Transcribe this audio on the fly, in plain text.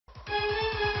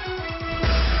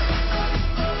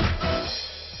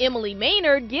Emily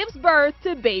Maynard gives birth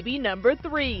to baby number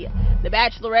 3. The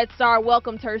Bachelorette star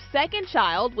welcomed her second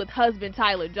child with husband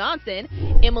Tyler Johnson.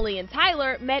 Emily and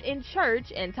Tyler met in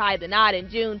church and tied the knot in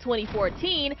June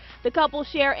 2014. The couple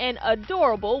share an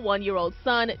adorable 1-year-old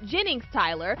son, Jennings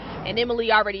Tyler, and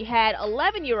Emily already had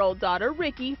 11-year-old daughter,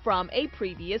 Ricky, from a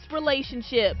previous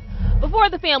relationship. Before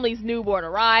the family's newborn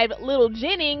arrived, little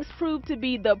Jennings proved to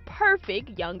be the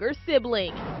perfect younger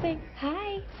sibling. Say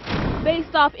hi.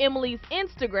 Based off Emily's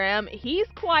Instagram, he's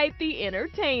quite the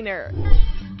entertainer.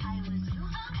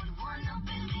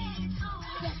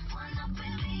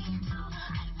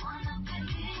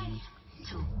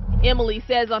 Emily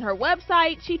says on her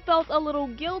website she felt a little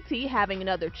guilty having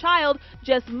another child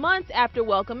just months after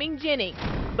welcoming Jennings,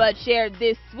 but shared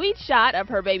this sweet shot of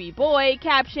her baby boy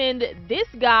captioned, "This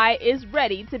guy is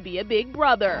ready to be a big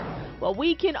brother." Well,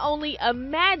 we can only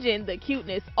imagine the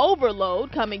cuteness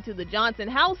overload coming to the Johnson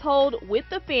household with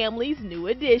the family's new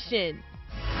addition.